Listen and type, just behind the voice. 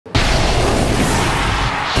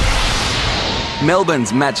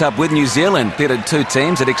Melbourne's match-up with New Zealand pitted two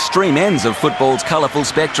teams at extreme ends of football's colourful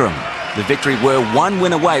spectrum. The Victory were one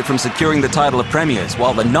win away from securing the title of premiers,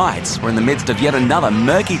 while the Knights were in the midst of yet another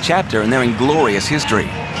murky chapter in their inglorious history.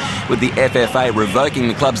 With the FFA revoking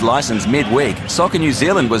the club's licence midweek, Soccer New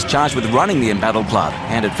Zealand was charged with running the embattled club,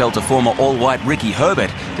 and it fell to former all-white Ricky Herbert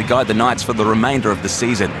to guide the Knights for the remainder of the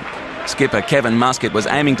season. Skipper Kevin Muscat was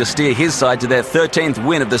aiming to steer his side to their 13th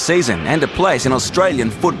win of the season and a place in Australian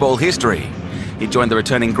football history. He joined the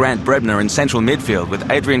returning Grant Brebner in central midfield, with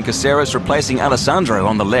Adrian Caceres replacing Alessandro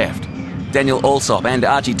on the left. Daniel Allsop and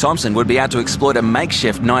Archie Thompson would be out to exploit a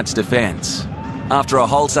makeshift Knights defence. After a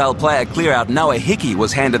wholesale player clear-out, Noah Hickey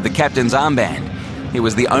was handed the captain's armband. He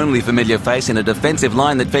was the only familiar face in a defensive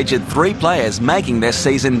line that featured three players making their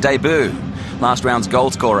season debut. Last round's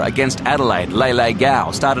goalscorer against Adelaide, Lele Gao,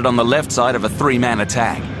 started on the left side of a three-man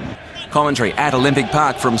attack. Commentary at Olympic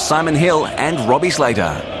Park from Simon Hill and Robbie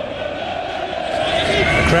Slater.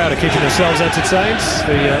 The crowd are keeping themselves entertained.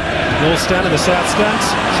 The North Stand and the South Stand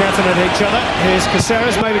shouting at each other. Here's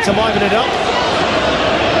Caceres, maybe to liven it up.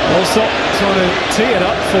 Also trying to tee it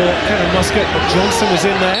up for Kevin Muscat, but Johnson was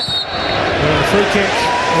in there. And the free kick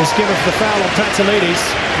was given for the foul on Pantelides.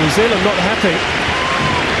 New Zealand not happy.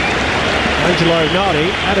 Angelo Nardi,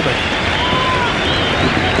 adamant.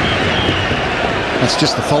 It's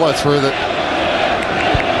just the follow-through that...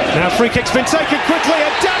 Now free kick's been taken quickly,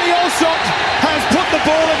 and Danny Allsop has put the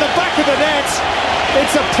ball in the back of the net.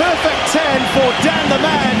 It's a perfect 10 for Dan the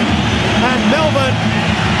Man, and Melbourne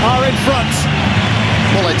are in front.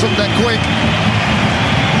 Well, they took that quick.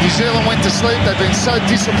 New Zealand went to sleep. They've been so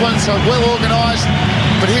disciplined, so well organised.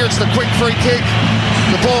 But here it's the quick free kick.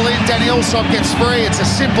 The ball in, Danny Allsop gets free. It's a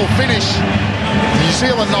simple finish. New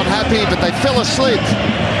Zealand not happy, but they fell asleep.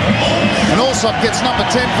 And Allsop gets number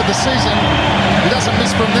 10 for the season. He doesn't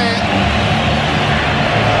miss from there.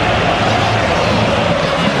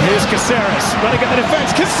 Here's Caceres, running at the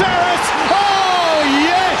defence. Caceres! Oh,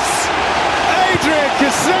 yes! Adrian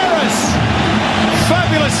Caceres!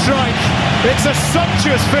 Fabulous strike. It's a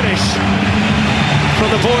sumptuous finish from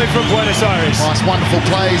the boy from Buenos Aires. Nice, wonderful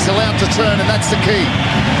play. He's allowed to turn, and that's the key.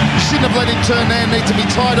 You shouldn't have let him turn there. Need to be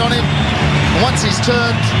tight on him. And once he's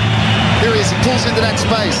turned, here he is. He pulls into that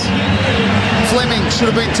space. Fleming should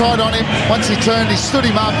have been tight on him. Once he turned, he stood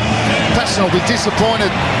him up. Passion will be disappointed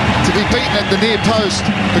to be beaten at the near post.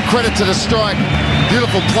 But credit to the strike.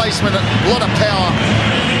 Beautiful placement, a lot of power.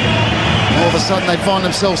 All of a sudden, they find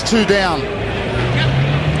themselves two down.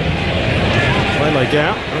 Lele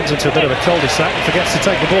Gao runs into a bit of a cul-de-sac and forgets to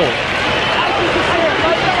take the ball.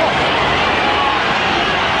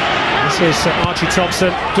 This is Archie Thompson.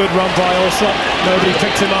 Good run by Allsop. Nobody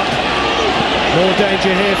picked him up. More danger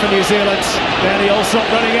here for New Zealand. Danny Allsop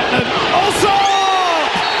running at them. Allsop!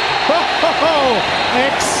 Oh,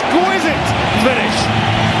 exquisite finish.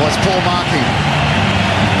 Well, it's poor marking.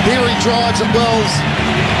 Here he drives at Wells.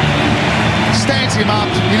 Stands him up.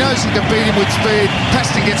 He knows he can beat him with speed.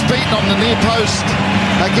 Paston gets beaten on the near post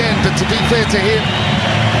again, but to be fair to him,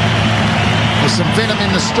 there's some venom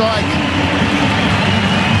in the strike.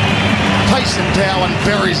 Pace and power, and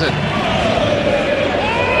buries it.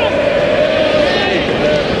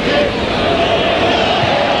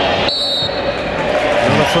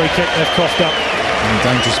 Another free kick they've coughed up. In a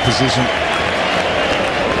dangerous position.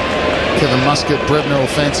 Kevin Muscat, Brebner will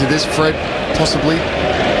fancy this. Fred, possibly.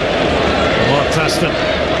 Paston.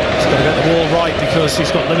 He's got to get the ball right because he's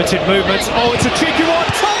got limited movement. Oh, it's a cheeky one.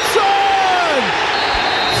 Thompson!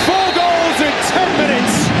 4 goals in 10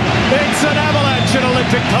 minutes. It's an avalanche at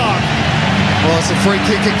Olympic Park. Well, it's a free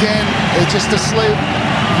kick again. They're just asleep.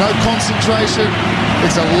 No concentration.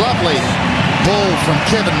 It's a lovely ball from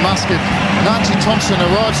Kevin Muscat. Archie Thompson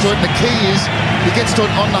arrives to it, and the key is he gets to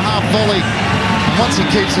it on the half volley. And once he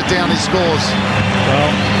keeps it down, he scores. Well,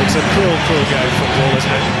 it's a cruel game of football,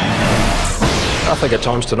 isn't it? I think at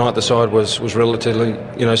times tonight the side was relatively,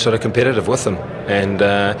 sort of competitive with them, and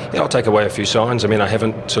I'll take away a few signs. I mean, I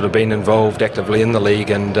haven't sort of been involved actively in the league,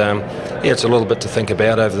 and it's a little bit to think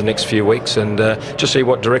about over the next few weeks, and just see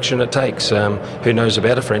what direction it takes. Who knows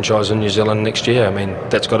about a franchise in New Zealand next year? I mean,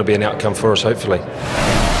 that's got to be an outcome for us, hopefully.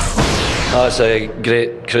 Oh, it's a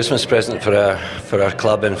great Christmas present for our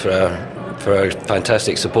club and for our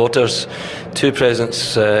fantastic supporters. 2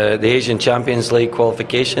 presents, the Asian Champions League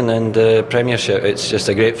qualification and the Premiership. It's just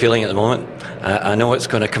a great feeling at the moment. I know it's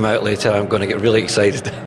going to come out later. I'm going to get really excited.